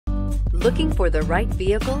Looking for the right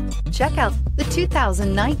vehicle? Check out the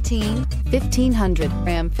 2019 1500.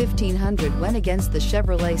 Ram 1500 went against the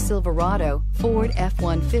Chevrolet Silverado, Ford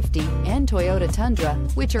F-150, and Toyota Tundra,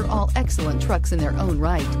 which are all excellent trucks in their own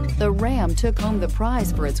right. The Ram took home the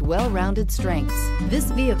prize for its well-rounded strengths.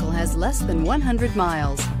 This vehicle has less than 100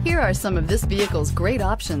 miles. Here are some of this vehicle's great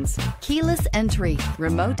options: keyless entry,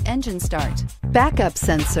 remote engine start, backup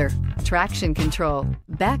sensor, traction control,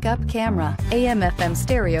 backup camera, AM/FM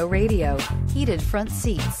stereo radio, heated front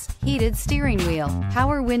seats, heated steering wheel,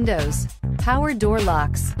 power windows, power door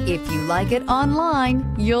locks. If you like it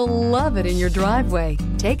online, you'll love it in your driveway.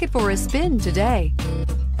 Take it for a spin today.